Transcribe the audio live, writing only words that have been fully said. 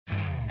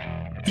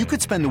You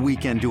could spend the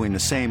weekend doing the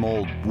same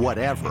old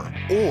whatever,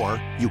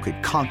 or you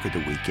could conquer the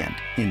weekend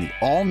in the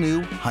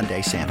all-new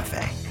Hyundai Santa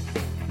Fe.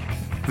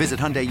 Visit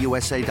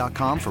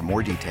HyundaiUSA.com for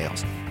more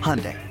details.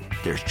 Hyundai,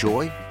 there's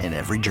joy in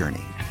every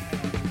journey.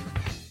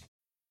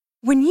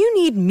 When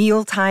you need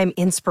mealtime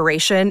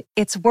inspiration,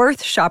 it's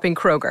worth shopping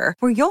Kroger,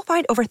 where you'll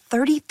find over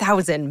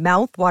 30,000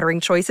 mouth-watering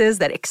choices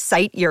that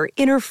excite your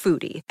inner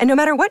foodie. And no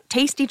matter what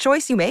tasty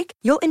choice you make,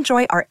 you'll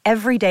enjoy our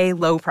everyday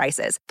low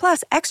prices,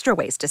 plus extra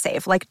ways to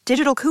save, like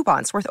digital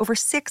coupons worth over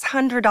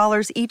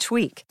 $600 each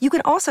week. You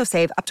can also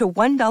save up to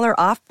 $1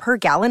 off per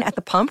gallon at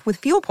the pump with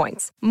fuel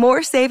points.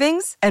 More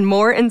savings and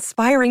more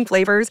inspiring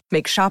flavors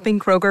make shopping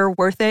Kroger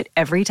worth it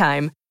every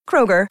time.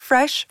 Kroger,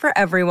 fresh for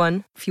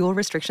everyone. Fuel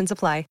restrictions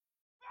apply.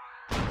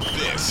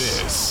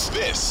 This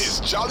is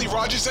Jolly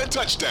Rogers and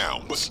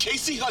Touchdown with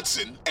Casey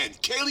Hudson and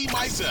Kaylee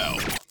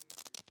Mizell.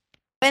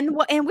 And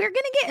we're going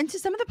to get into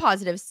some of the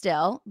positives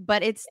still,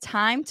 but it's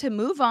time to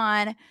move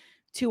on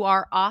to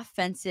our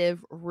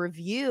offensive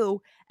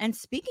review. And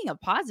speaking of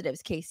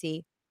positives,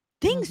 Casey,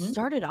 things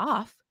started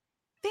off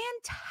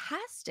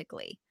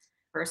fantastically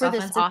for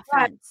this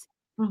offense.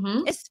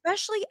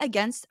 Especially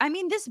against,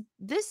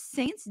 this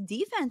Saints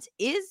defense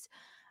is,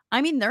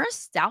 they're a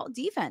stout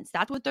defense.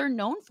 That's what they're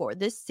known for.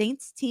 This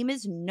Saints team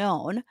is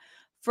known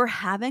for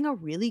having a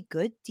really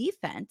good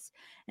defense.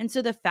 And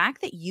so the fact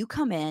that you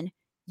come in,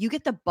 you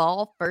get the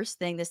ball first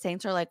thing, the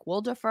Saints are like,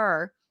 we'll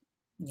defer.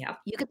 Yeah.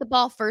 You get the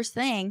ball first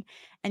thing,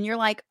 and you're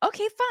like,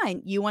 okay,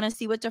 fine. You want to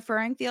see what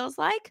deferring feels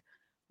like?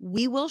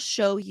 We will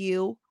show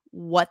you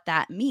what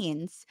that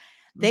means.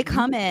 They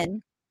come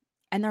in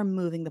and they're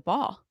moving the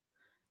ball.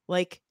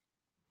 Like,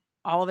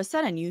 all of a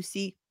sudden you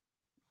see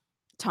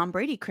Tom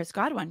Brady, Chris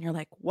Godwin, you're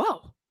like,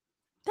 whoa,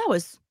 that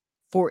was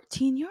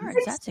 14 yards.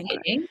 That's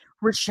incredible.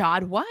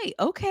 Rachaad White.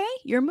 Okay.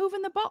 You're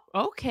moving the ball.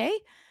 Okay.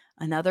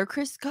 Another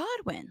Chris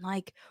Godwin,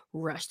 like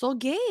Russell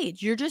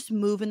Gage. You're just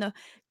moving the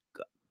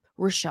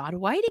Rachaad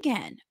White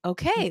again.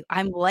 Okay.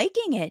 I'm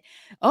liking it.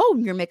 Oh,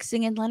 you're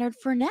mixing in Leonard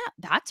Fournette.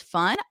 That's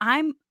fun.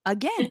 I'm,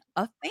 again,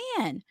 a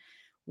fan.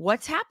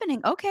 What's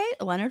happening? Okay.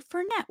 Leonard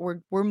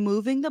Fournette. We're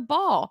moving the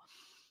ball.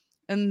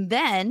 And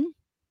then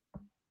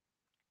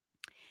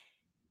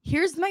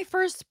here's my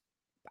first,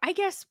 I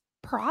guess,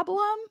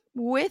 problem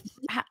with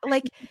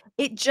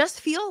it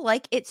just feel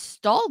like it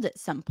stalled at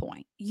some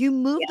point. You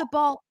move the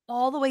ball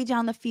all the way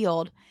down the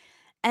field,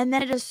 and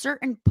then at a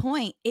certain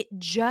point, it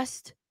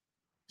just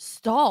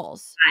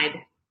stalls.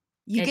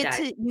 You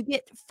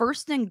get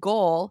first and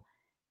goal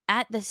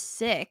at the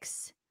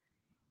 6,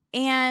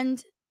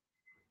 and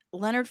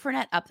Leonard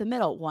Fournette up the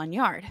middle, 1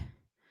 yard.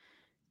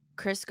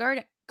 Chris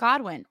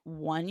Godwin,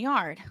 1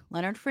 yard.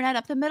 Leonard Fournette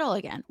up the middle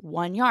again,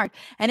 1 yard.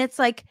 And it's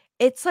like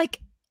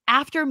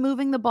after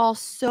moving the ball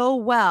so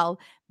well,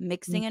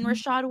 mixing in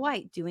Rachaad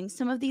White, doing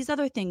some of these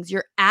other things,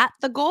 you're at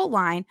the goal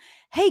line.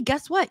 Hey,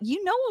 guess what?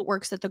 You know what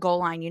works at the goal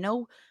line. You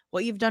know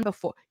what you've done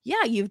before.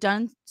 Yeah, you've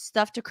done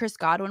stuff to Chris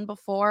Godwin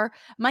before.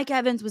 Mike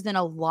Evans was in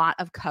a lot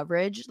of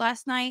coverage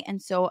last night.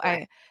 And so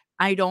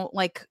I don't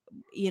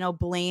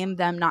blame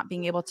them not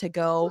being able to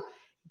go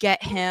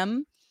get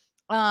him.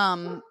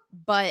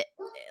 But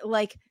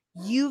like,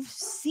 you've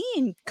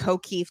seen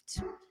O'Keefe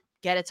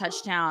get a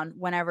touchdown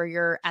whenever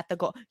you're at the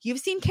goal. You've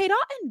seen Cade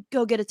Otton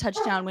go get a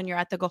touchdown when you're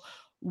at the goal.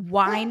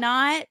 Why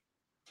not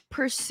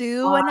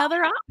pursue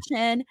another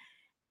option,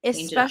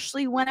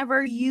 especially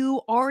whenever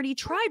you already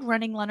tried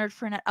running Leonard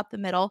Fournette up the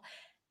middle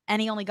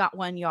and he only got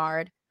 1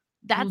 yard?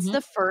 That's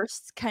the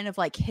first kind of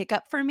like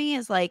hiccup for me,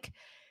 is like,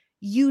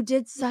 you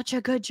did such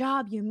a good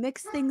job. You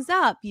mixed things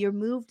up. You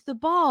moved the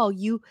ball.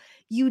 You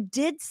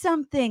did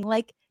something.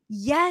 Like,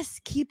 yes,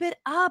 keep it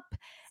up.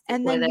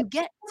 And then you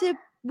get to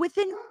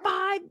within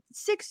 5-6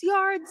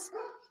 yards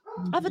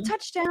of a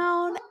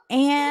touchdown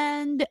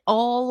and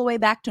all the way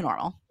back to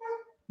normal.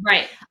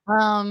 Right.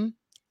 And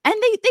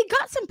they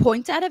got some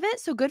points out of it.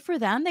 So good for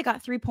them. They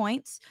got 3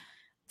 points.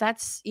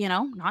 That's,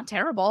 not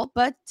terrible,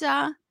 but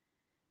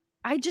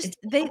they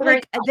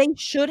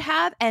should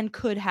have and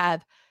could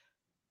have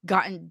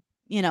gotten,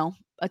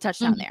 a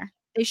touchdown there.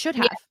 They should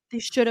have. They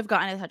should have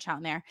gotten a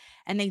touchdown there,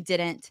 and they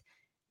didn't.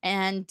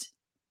 And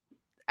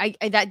I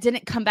that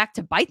didn't come back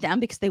to bite them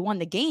because they won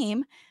the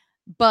game.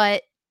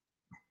 But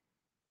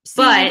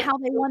seeing how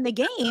they won the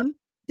game,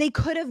 they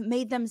could have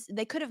made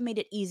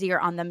it easier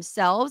on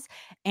themselves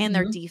and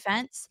their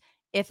defense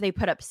if they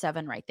put up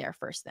 7 right there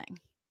first thing.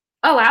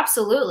 Oh,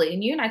 absolutely.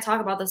 And you and I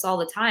talk about this all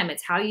the time.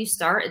 It's how you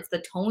start. It's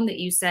the tone that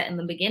you set in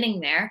the beginning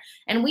there.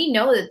 And we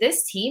know that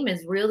this team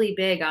is really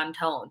big on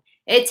tone.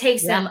 It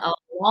takes them a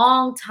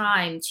long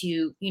time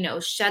to,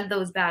 shed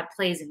those bad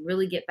plays and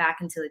really get back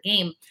into the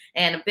game.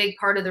 And a big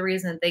part of the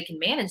reason that they can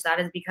manage that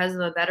is because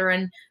of a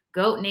veteran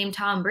GOAT named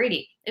Tom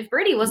Brady. If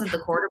Brady wasn't the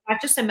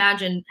quarterback, just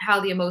imagine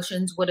how the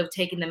emotions would have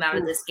taken them out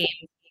of this game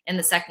in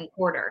the second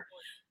quarter.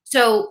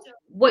 So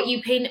what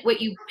you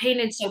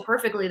painted so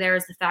perfectly there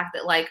is the fact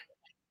that, like,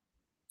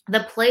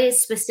 the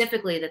plays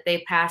specifically that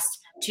they passed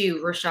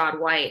to Rachaad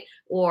White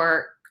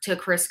or to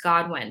Chris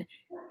Godwin,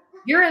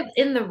 You're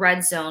in the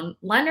red zone.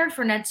 Leonard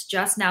Fournette's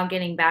just now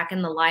getting back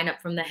in the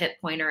lineup from the hip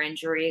pointer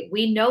injury.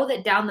 We know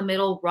that down the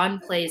middle run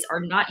plays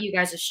are not you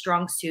guys'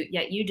 strong suit,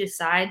 yet you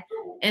decide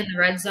in the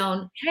red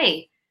zone,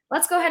 hey,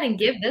 let's go ahead and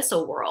give this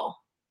a whirl.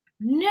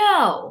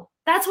 No,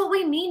 that's what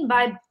we mean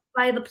by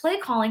the play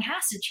calling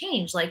has to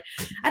change. Like,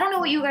 I don't know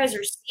what you guys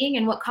are seeing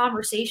and what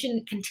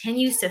conversation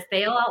continues to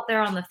fail out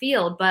there on the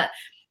field, but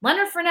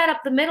Leonard Fournette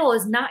up the middle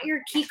is not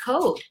your key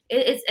code.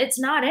 It's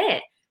not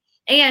it.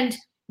 And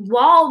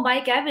while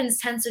Mike Evans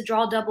tends to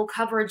draw double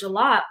coverage a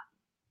lot,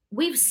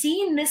 we've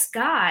seen this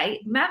guy,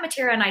 Matt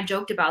Matera and I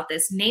joked about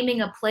this,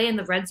 naming a play in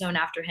the red zone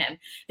after him,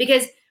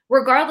 because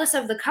regardless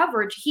of the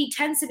coverage, he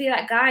tends to be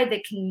that guy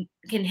that can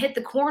hit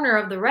the corner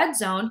of the red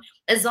zone.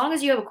 As long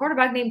as you have a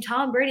quarterback named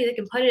Tom Brady that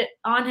can put it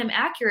on him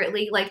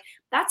accurately, like,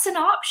 that's an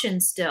option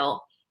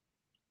still.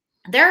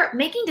 They're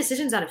making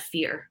decisions out of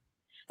fear.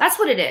 That's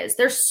what it is.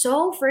 They're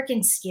so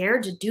freaking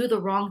scared to do the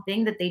wrong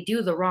thing that they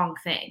do the wrong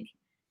thing.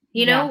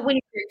 You know, when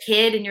you're a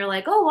kid and you're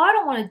like, oh, well, I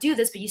don't want to do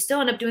this, but you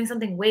still end up doing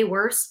something way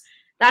worse.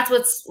 That's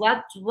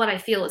what I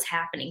feel is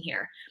happening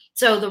here.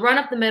 So the run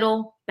up the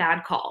middle,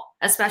 bad call,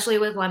 especially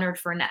with Leonard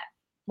Fournette.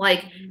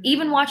 Like,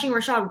 even watching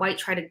Rachaad White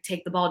try to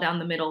take the ball down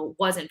the middle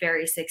wasn't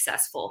very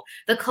successful.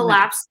 The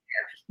collapse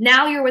there.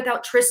 Now you're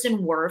without Tristan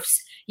Wirfs.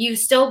 You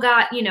still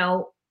got,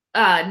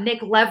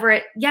 Nick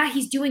Leverett. Yeah,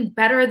 he's doing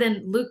better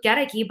than Luke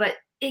Gedeke, but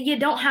you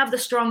don't have the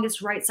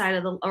strongest right side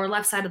of or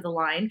left side of the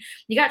line.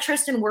 You got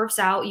Tristan Wirfs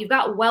out. You've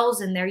got Wells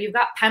in there. You've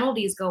got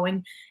penalties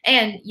going.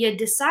 And you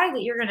decide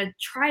that you're going to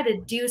try to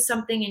do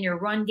something in your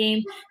run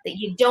game that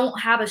you don't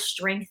have a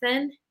strength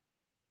in.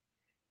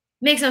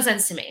 Makes no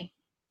sense to me.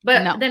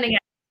 But then again,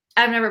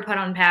 I've never put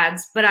on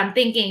pads, but I'm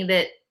thinking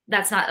that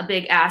that's not a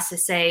big ask to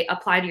say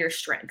apply to your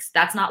strengths.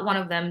 That's not one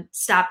of them.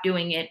 Stop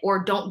doing it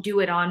or don't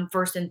do it on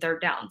first and third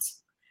downs.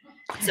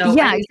 So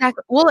yeah,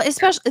 exactly. Well,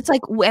 especially it's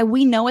like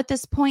we know at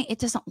this point it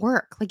doesn't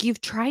work. Like,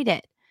 you've tried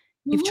it.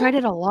 You've tried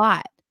it a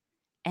lot.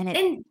 And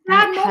it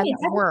hasn't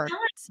worked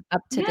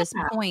up to this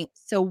point.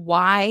 So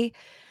why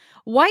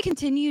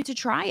continue to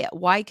try it?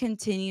 Why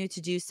continue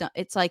to do so?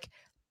 It's like,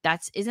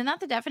 isn't that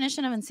the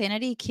definition of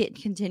insanity?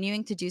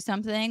 Continuing to do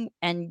something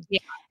and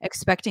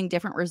expecting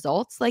different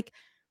results. Like,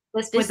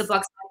 this point, the Bucs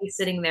might be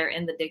sitting there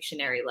in the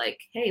dictionary, like,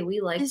 hey,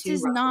 we like this to.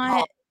 Is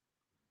not.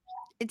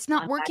 It's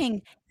not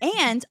working.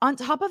 And on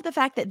top of the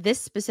fact that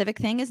this specific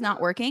thing is not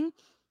working,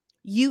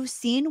 you've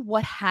seen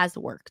what has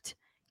worked.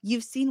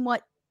 You've seen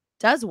what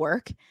does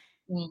work.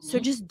 So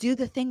just do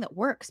the thing that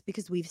works,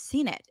 because we've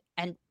seen it.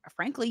 And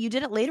frankly, you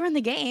did it later in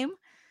the game.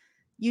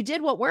 You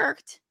did what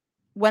worked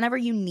whenever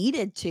you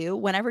needed to,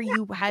 whenever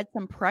you had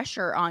some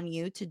pressure on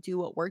you to do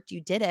what worked,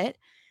 you did it.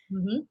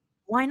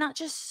 Why not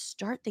just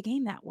start the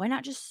game why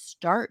not just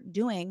start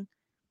doing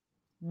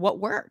what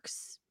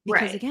works?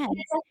 Because again,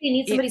 it's like they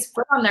need somebody's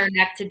foot on their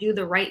neck to do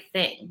the right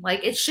thing. Like,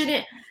 it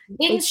shouldn't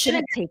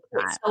take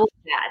that. So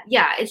bad.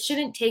 Yeah, it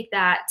shouldn't take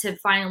that to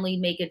finally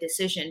make a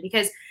decision.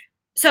 Because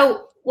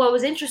so what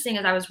was interesting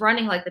is I was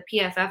running like the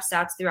PFF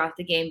stats throughout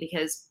the game,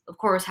 because of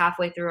course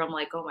halfway through I'm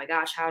like, oh my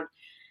gosh, how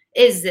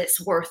is this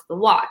worth the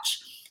watch?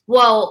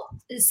 Well,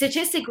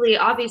 statistically,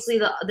 obviously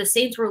the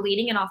Saints were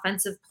leading in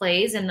offensive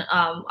plays and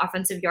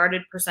offensive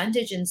yardage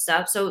percentage and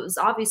stuff. So it was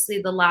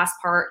obviously the last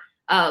part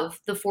of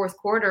the fourth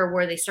quarter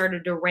where they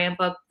started to ramp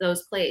up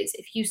those plays.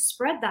 If you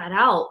spread that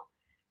out,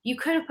 you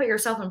could have put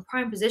yourself in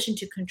prime position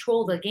to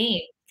control the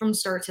game from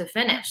start to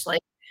finish.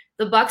 Like,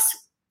 the Bucs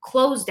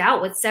closed out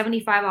with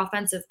 75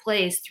 offensive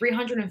plays,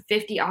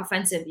 350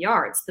 offensive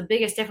yards. The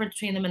biggest difference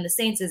between them and the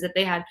Saints is that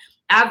they had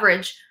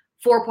average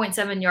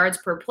 4.7 yards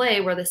per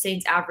play, where the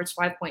Saints averaged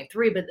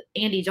 5.3, but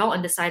Andy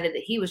Dalton decided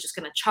that he was just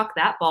going to chuck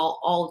that ball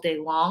all day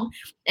long.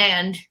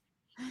 And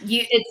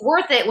it's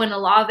worth it when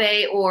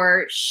Olave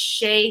or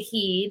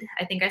Shaheed,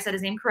 I think I said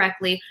his name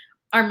correctly,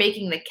 are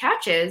making the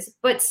catches,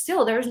 but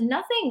still there's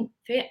nothing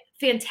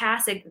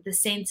fantastic that the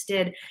Saints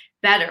did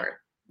better.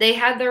 They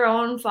had their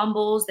own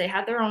fumbles. They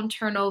had their own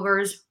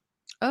turnovers.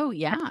 Oh,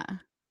 yeah.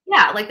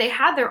 Yeah, like, they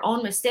had their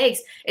own mistakes.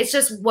 It's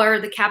just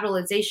where the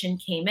capitalization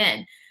came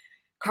in.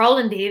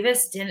 Carlton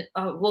Davis didn't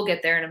we'll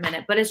get there in a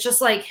minute, but it's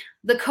just like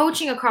the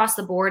coaching across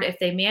the board, if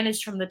they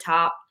managed from the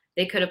top,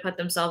 they could have put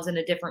themselves in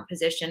a different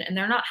position, and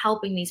they're not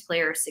helping these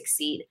players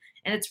succeed.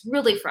 And it's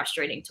really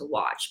frustrating to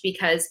watch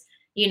because,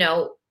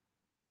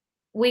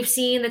 we've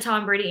seen the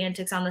Tom Brady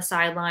antics on the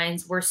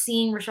sidelines. We're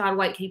seeing Rachaad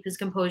White keep his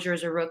composure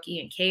as a rookie,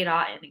 and Cade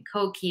Otton and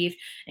O'Keefe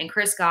and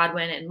Chris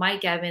Godwin and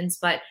Mike Evans.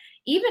 But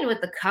even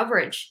with the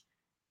coverage,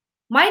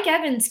 Mike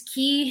Evans,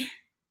 key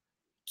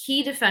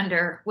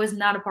defender, was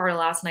not a part of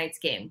last night's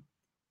game.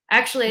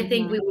 Actually, I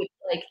think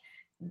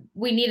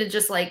we need to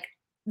just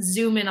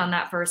zoom in on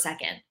that for a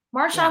second.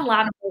 Marshawn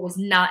Lattimore was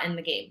not in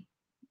the game.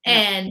 No.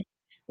 And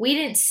we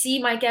didn't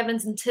see Mike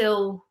Evans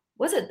until,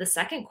 was it the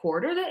second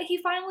quarter that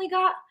he finally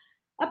got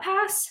a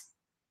pass?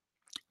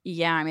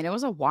 Yeah, I mean, it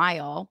was a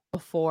while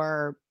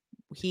before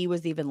he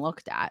was even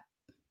looked at.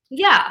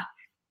 Yeah.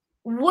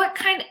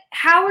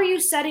 How are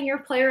you setting your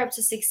player up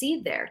to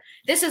succeed there?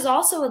 This is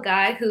also a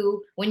guy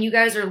who, when you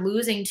guys are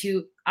losing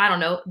to I don't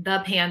know,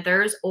 the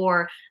Panthers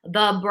or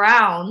the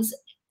Browns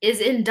is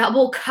in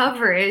double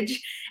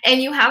coverage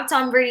and you have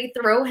Tom Brady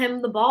throw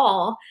him the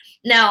ball.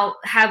 Now,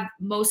 have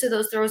most of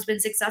those throws been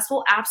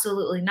successful?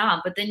 Absolutely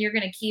not. But then you're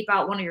going to keep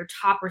out one of your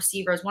top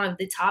receivers, one of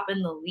the top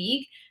in the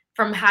league,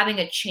 from having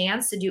a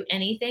chance to do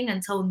anything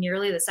until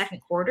nearly the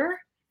second quarter,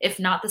 if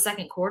not the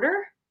second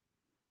quarter.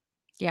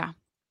 Yeah.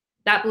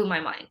 That blew my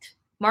mind.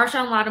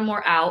 Marshawn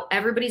Lattimore out.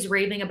 Everybody's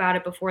raving about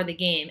it before the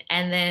game.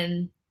 And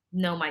then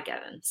no Mike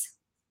Evans.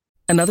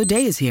 Another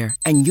day is here,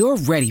 and you're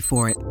ready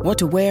for it. What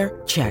to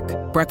wear? Check.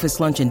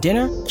 Breakfast, lunch, and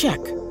dinner?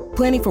 Check.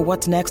 Planning for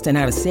what's next and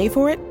how to save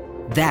for it?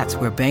 That's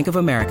where Bank of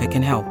America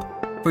can help.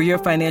 For your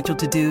financial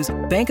to-dos,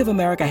 Bank of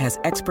America has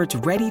experts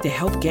ready to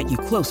help get you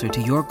closer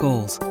to your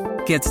goals.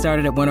 Get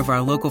started at one of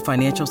our local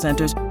financial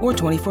centers or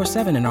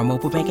 24/7 in our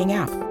mobile banking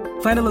app.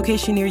 Find a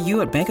location near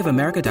you at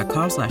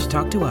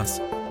bankofamerica.com/talktous.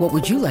 What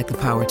would you like the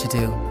power to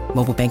do?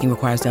 Mobile banking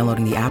requires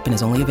downloading the app and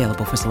is only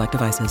available for select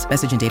devices.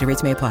 Message and data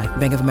rates may apply.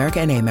 Bank of America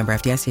N.A., member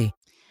FDIC.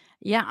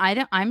 Yeah,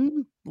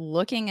 I'm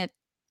looking at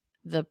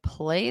the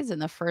plays in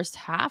the first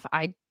half.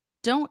 I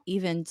don't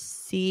even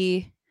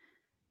see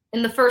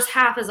in the first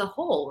half as a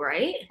whole,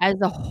 right? As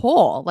a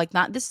whole, like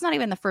this is not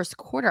even the first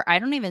quarter. I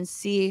don't even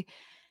see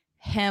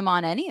him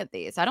on any of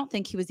these. I don't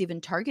think he was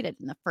even targeted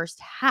in the first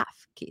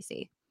half,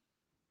 Casey.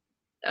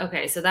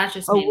 Okay, so that's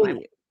just made my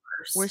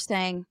worse. We're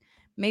saying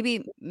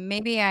maybe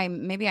I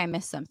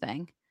missed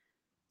something.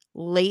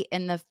 Late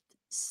in the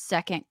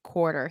second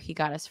quarter, he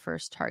got his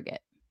first target.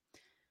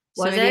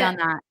 So was maybe it? On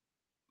that.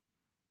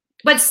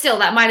 But still,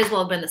 that might as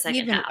well have been the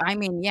second half. I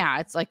mean, yeah,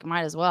 it's like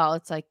might as well.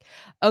 It's like,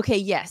 okay,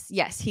 yes,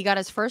 he got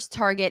his first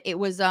target. It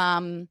was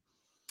on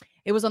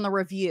the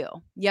review.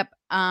 Yep.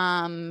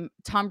 Tom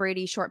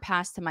Brady short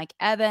pass to Mike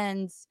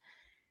Evans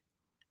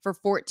for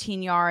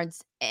 14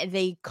 yards.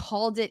 They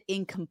called it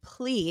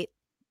incomplete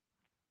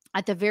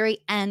at the very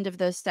end of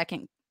the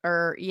second,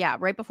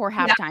 right before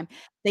halftime. Yeah.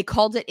 They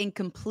called it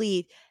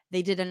incomplete.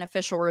 They did an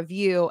official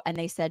review and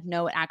they said,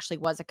 no, it actually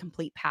was a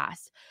complete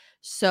pass.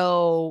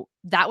 So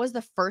that was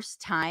the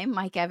first time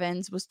Mike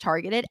Evans was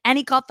targeted and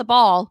he caught the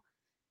ball.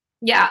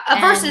 Yeah.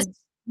 Versus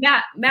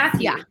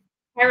Matthew,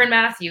 Tyrann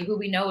Mathieu, who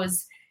we know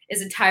is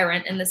a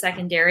tyrant in the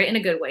secondary in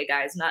a good way,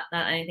 guys, not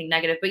anything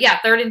negative, but yeah,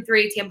 3rd and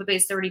 3, Tampa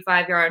Bay's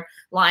 35-yard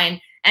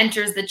line,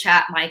 enters the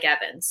chat, Mike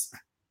Evans.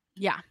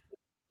 Yeah.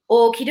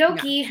 Okie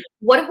dokie. Yeah.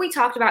 What have we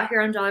talked about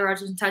here on Jolly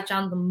Rogers and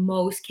Touchdown the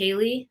most,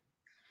 Kaylee?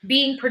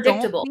 Being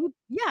predictable.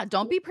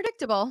 Don't be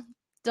predictable.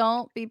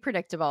 Don't be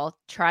predictable.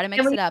 Try to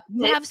mix it up.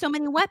 You have so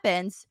many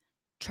weapons.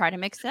 Try to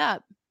mix it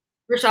up.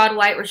 Rachaad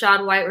White. Back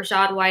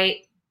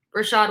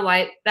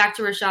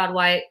to Rachaad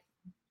White.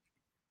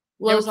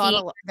 There was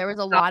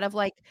a lot of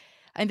like,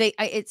 and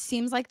it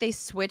seems like they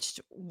switched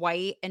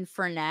White and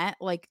Fournette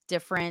like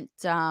different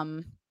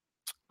on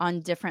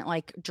different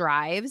like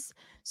drives.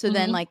 So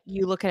then like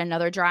you look at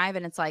another drive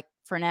and it's like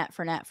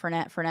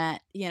Fournette,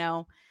 you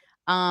know.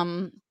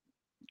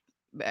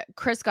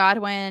 Chris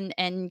Godwin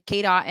and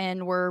Cade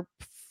Otton were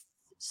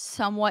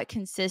somewhat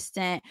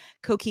consistent.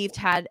 Kokeeft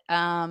had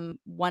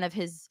one of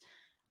his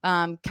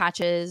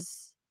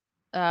catches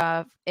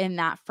in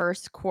that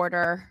first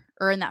quarter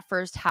or in that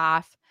first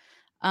half.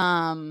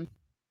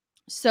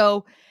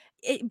 So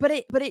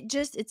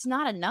it's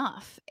not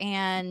enough.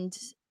 And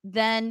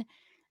then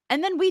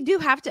we do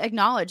have to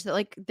acknowledge that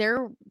like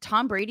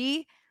Tom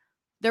Brady,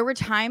 there were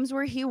times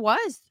where he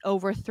was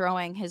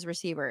overthrowing his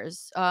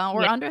receivers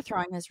or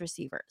underthrowing his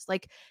receivers.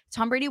 Like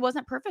Tom Brady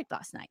wasn't perfect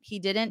last night. He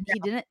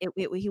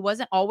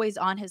wasn't always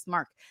on his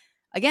mark.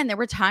 Again, there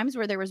were times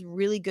where there was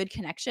really good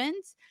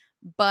connections,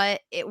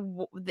 but it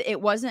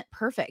wasn't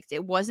perfect.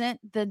 It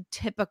wasn't the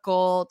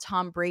typical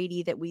Tom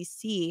Brady that we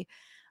see.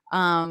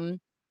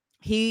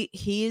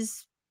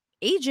 He's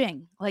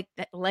aging like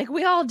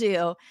we all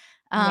do,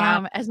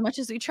 as much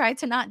as we try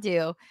to not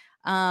do.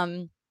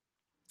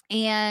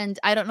 And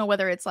I don't know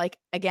whether it's like,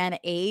 again,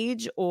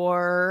 age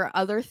or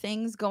other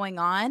things going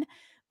on,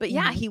 but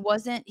yeah, he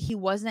wasn't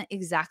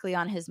exactly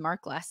on his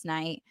mark last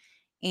night.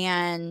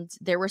 And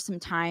there were some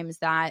times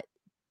that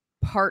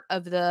part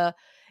of the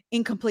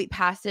incomplete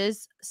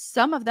passes,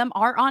 some of them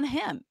are on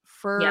him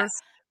for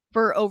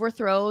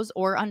overthrows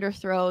or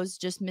underthrows,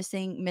 just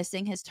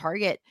missing his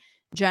target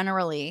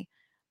generally.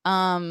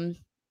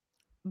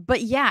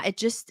 But yeah,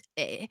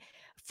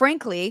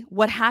 frankly,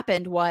 what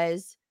happened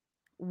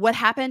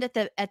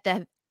at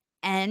the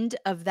end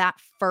of that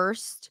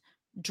first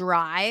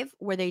drive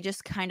where they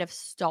just kind of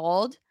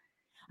stalled.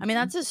 I mean,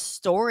 that's a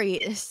story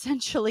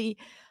essentially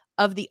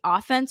of the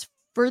offense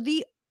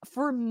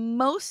for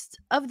most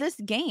of this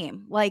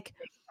game. Like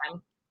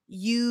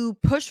you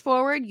push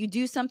forward, you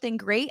do something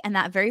great, and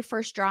that very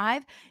first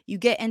drive, you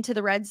get into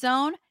the red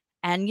zone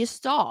and you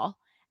stall.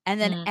 And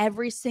then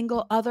every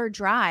single other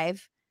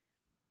drive,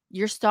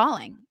 you're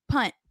stalling.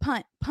 Punt,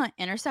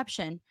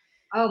 interception.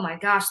 Oh my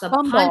gosh, the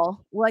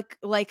fumble.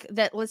 Like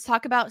that. Let's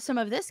talk about some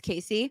of this,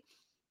 Casey.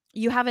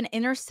 You have an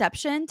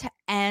interception to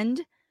end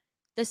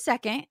the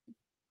second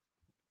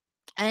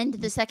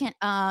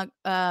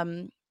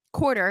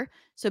quarter.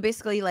 So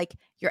basically, like,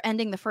 you're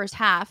ending the first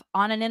half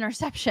on an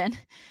interception.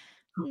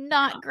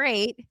 Not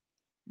great.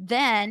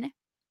 Then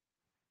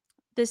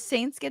the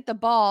Saints get the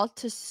ball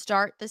to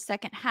start the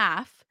second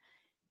half.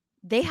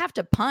 They have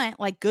to punt.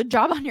 Like, good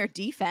job on your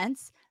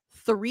defense.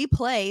 3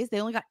 plays. They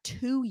only got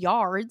 2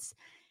 yards.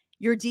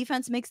 Your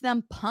defense makes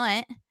them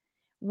punt.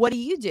 What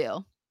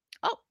do?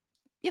 Oh,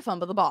 you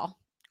fumble the ball.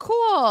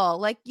 Cool.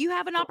 Like, you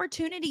have an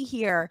opportunity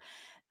here.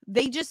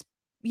 They just,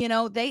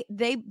 they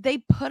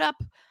put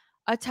up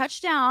a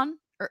touchdown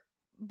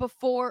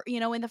before,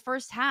 in the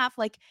first half.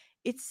 Like,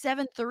 it's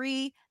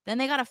 7-3. Then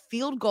they got a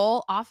field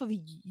goal off of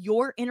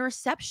your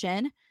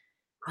interception.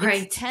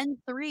 Right. It's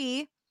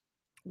 10-3.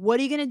 What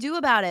are you going to do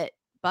about it,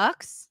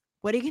 Bucks?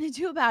 What are you going to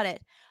do about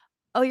it?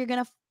 Oh, you're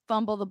going to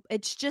fumble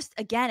it's just,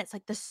 again, it's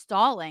like the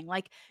stalling.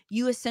 Like,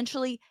 you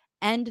essentially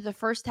end the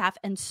first half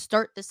and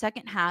start the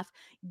second half,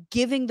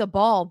 giving the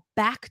ball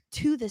back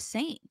to the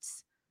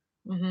Saints.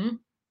 Mm-hmm.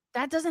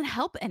 That doesn't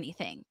help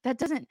anything.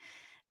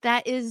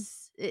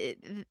 It's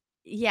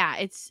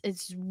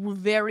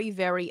very,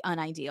 very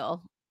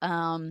unideal.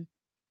 And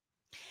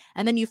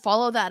then you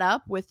follow that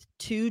up with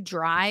 2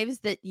 drives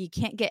that you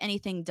can't get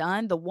anything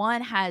done. The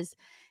one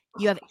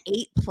you have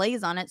 8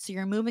 plays on it, so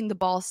you're moving the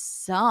ball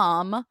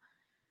some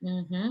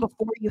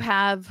before you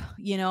have,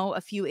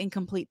 a few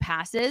incomplete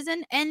passes.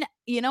 And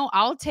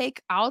I'll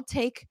take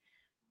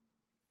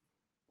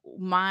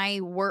my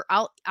word.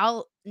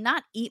 I'll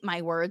not eat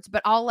my words,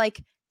 but I'll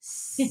like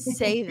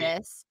say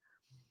this.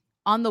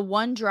 On the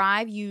one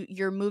drive,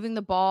 you're moving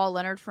the ball.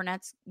 Leonard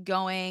Fournette's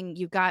going.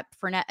 You've got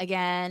Fournette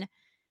again.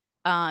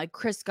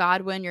 Chris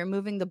Godwin, you're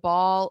moving the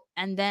ball,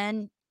 and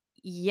then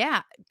you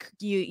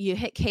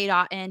hit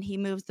K-Dot and he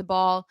moves the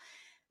ball,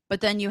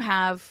 but then you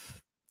have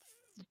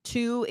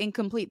 2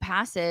 incomplete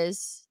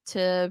passes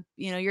to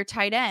your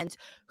tight ends,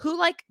 who,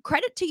 like,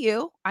 credit to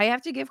you, I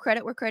have to give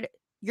credit where credit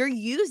you're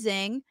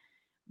using,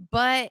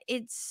 but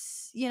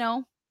it's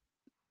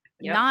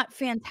not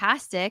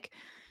fantastic.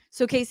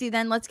 So Casey,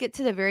 then let's get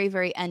to the very,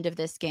 very end of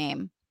this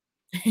game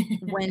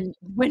when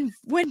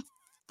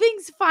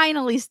things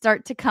finally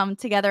start to come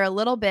together a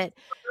little bit.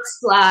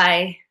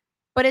 Fly.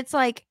 But it's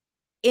like,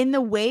 in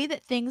the way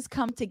that things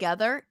come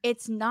together,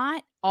 it's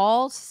not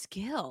all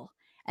skill.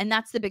 And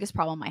that's the biggest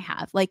problem I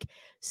have. Like,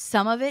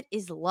 some of it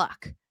is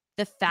luck.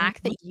 The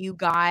fact that you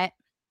got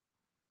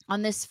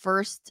on this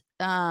first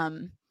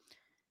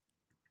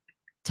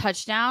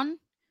touchdown,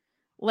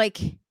 like,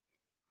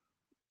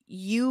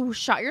 you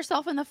shot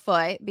yourself in the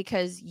foot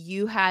because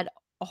you had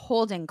a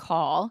holding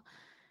call.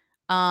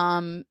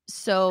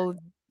 So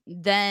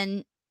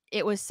then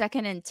it was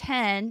 2nd and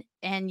 10,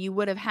 and you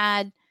would have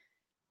had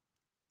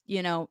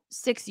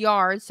 6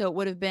 yards, so it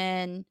would have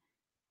been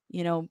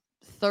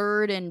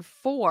 3rd and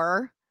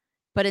 4,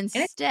 but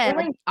instead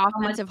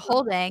offensive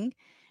holding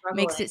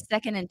makes it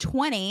 2nd and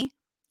 20,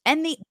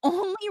 and the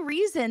only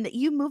reason that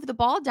you move the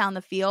ball down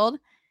the field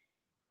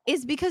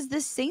is because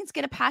the Saints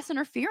get a pass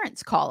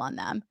interference call on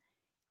them,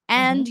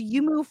 and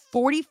you move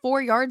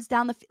 44 yards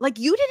down the field. Like,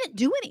 you didn't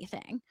do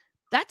anything.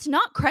 That's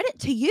not credit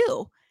to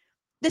you.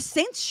 The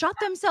Saints shot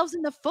themselves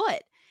in the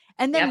foot.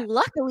 And then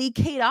luckily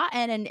K-Dot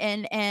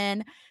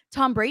and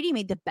Tom Brady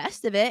made the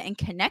best of it and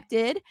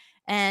connected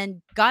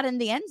and got in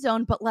the end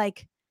zone. But,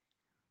 like,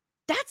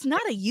 that's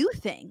not a you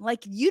thing.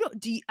 Like,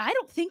 I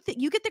don't think that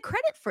you get the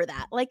credit for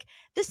that. Like,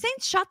 the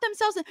Saints shot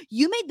themselves in.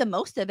 You made the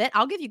most of it.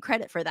 I'll give you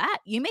credit for that.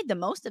 You made the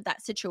most of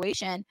that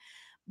situation.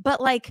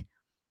 But, like,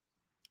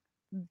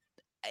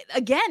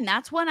 again,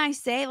 that's when I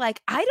say,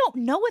 like, I don't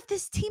know if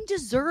this team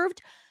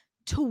deserved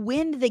to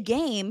win the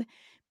game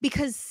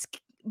because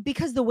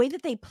the way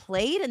that they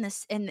played and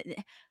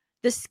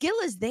the skill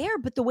is there,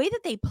 but the way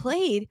that they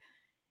played,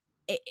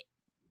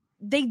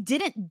 they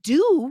didn't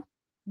do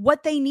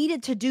what they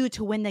needed to do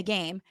to win the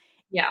game.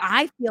 Yeah.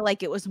 I feel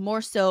like it was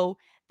more so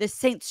the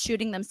Saints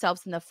shooting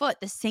themselves in the foot,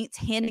 the Saints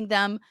handing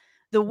them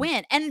the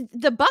win. And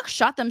the Bucks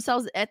shot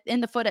themselves in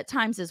the foot at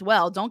times as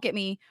well. Don't get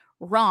me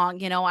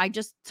wrong. I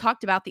just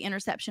talked about the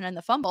interception and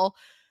the fumble,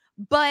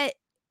 but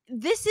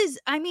this is,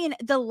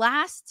 the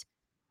last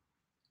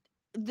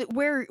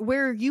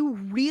where you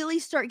really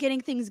start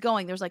getting things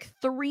going. There's like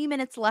 3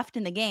 minutes left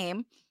in the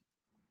game,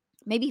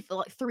 maybe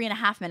like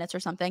 3.5 minutes or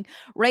something,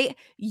 right?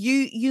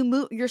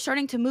 You're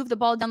starting to move the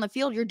ball down the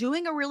field. You're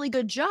doing a really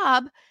good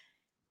job,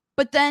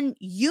 but then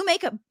you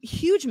make a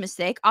huge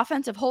mistake,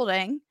 offensive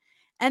holding,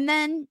 and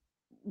then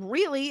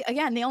really,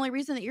 again, the only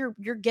reason that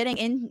you're getting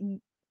in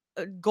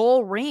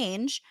goal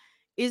range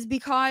is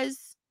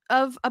because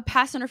of a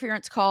pass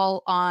interference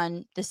call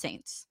on the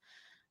Saints.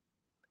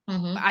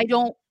 I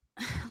don't,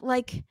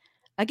 like,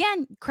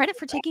 again, credit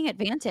for taking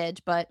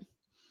advantage, but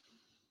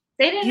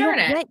they didn't earn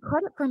it. You don't get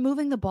credit for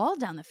moving the ball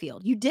down the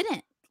field. You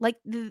didn't. Like,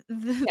 the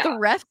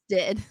refs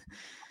did.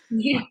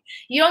 You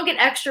don't get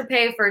extra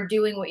pay for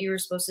doing what you were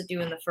supposed to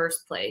do in the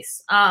first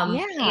place.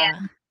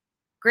 And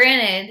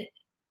granted,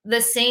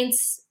 the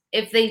Saints,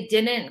 if they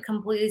didn't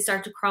completely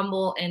start to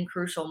crumble in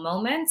crucial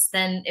moments,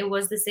 then it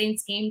was the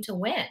Saints' game to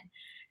win.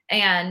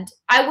 And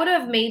I would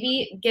have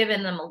maybe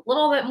given them a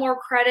little bit more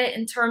credit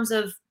in terms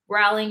of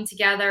rallying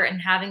together and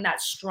having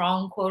that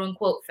strong quote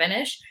unquote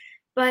finish.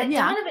 But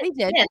Donovan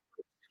Smith,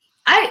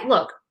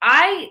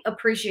 I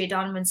appreciate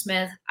Donovan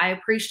Smith. I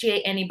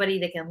appreciate anybody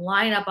that can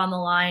line up on the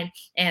line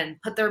and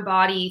put their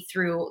body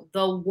through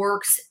the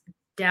works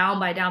down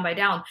by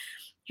down.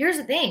 Here's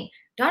the thing.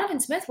 Donovan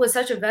Smith was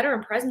such a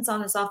veteran presence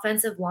on this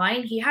offensive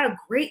line. He had a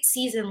great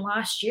season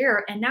last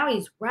year, and now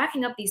he's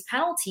racking up these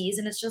penalties,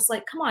 and it's just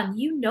like, come on,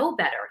 you know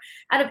better.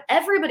 Out of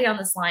everybody on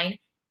this line,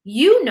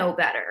 you know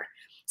better.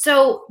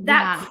 So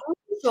that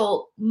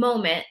crucial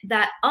moment,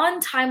 that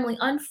untimely,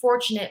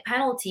 unfortunate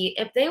penalty,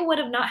 if they would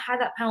have not had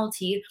that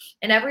penalty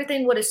and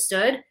everything would have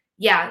stood,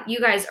 yeah, you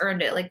guys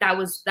earned it. Like that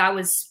was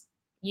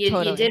you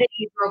did it,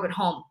 you drove it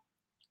home.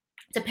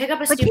 To pick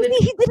up a stupid.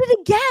 He did it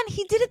again.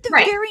 He did it the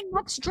very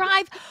next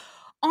drive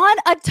on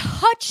a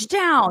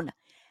touchdown,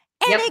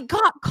 and it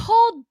got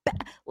called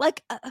back.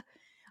 Like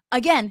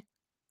again,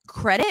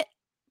 credit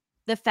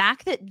the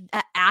fact that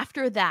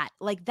after that,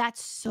 like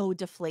that's so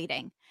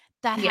deflating.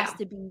 That has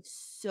to be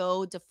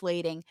so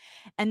deflating.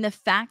 And the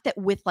fact that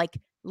with like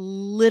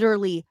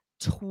literally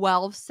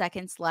 12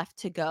 seconds left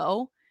to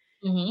go,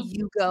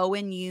 you go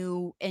and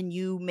you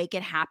make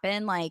it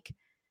happen. Like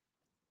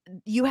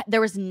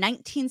there was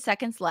 19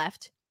 seconds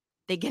left.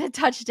 They get a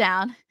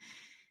touchdown,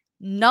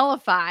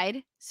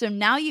 nullified. So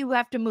now you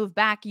have to move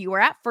back. You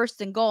were at 1st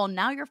and goal.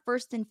 Now you're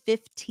 1st and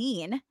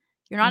 15.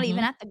 You're not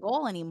even at the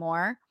goal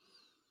anymore.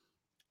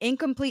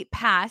 Incomplete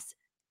pass.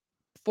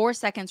 4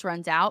 seconds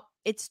runs out.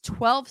 It's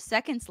 12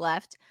 seconds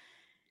left.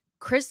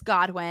 Chris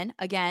Godwin,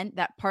 again,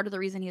 that part of the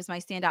reason he was my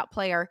standout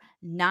player,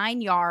 9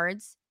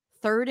 yards,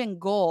 3rd and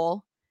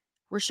goal.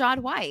 Rachaad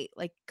White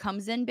like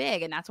comes in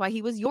big, and that's why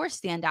he was your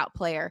standout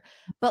player.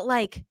 But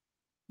like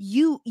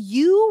you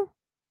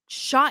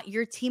shot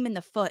your team in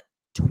the foot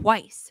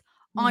twice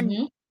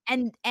on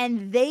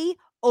and they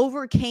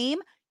overcame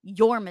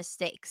your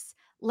mistakes.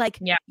 Like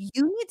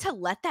you need to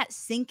let that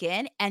sink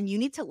in, and you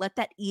need to let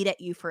that eat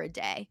at you for a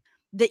day.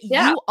 That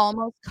you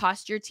almost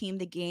cost your team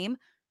the game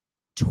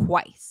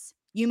twice.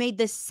 You made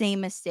the same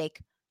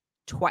mistake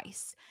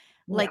twice.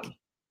 Like,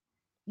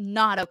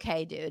 not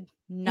okay, dude.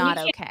 Not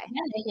okay.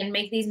 You can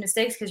make these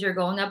mistakes because you're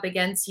going up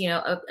against,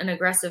 an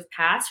aggressive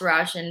pass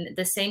rush. And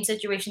the same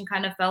situation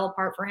kind of fell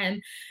apart for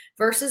him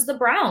versus the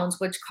Browns,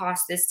 which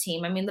cost this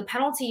team. I mean, the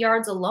penalty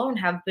yards alone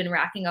have been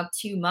racking up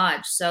too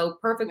much. So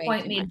perfect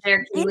point made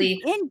there,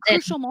 Keely. In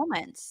crucial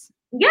moments.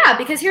 Yeah,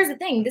 because here's the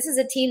thing. This is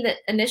a team that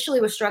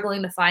initially was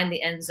struggling to find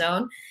the end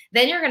zone.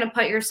 Then you're going to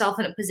put yourself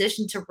in a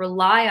position to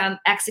rely on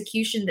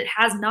execution that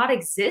has not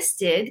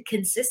existed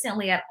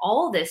consistently at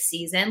all this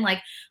season. Like,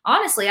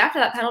 honestly, after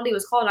that penalty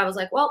was called, I was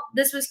like, well,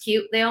 this was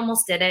cute. They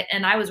almost did it.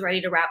 And I was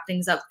ready to wrap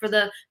things up for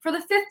the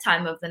 5th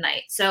time of the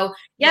night. So,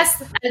 yes,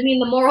 I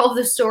mean, the moral of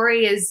the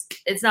story is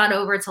it's not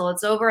over till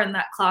it's over, and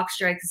that clock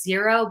strikes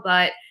 0.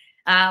 But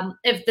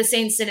if the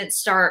Saints didn't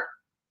start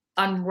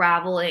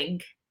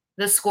unraveling,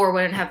 the score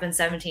wouldn't have been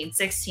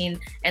 17-16,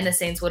 and the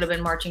Saints would have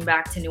been marching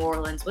back to New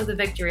Orleans with a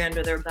victory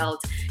under their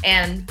belt.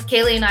 And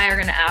Kaylee and I are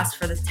going to ask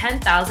for the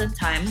 10,000th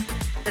time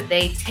that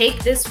they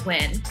take this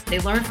win, they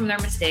learn from their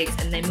mistakes,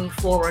 and they move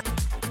forward.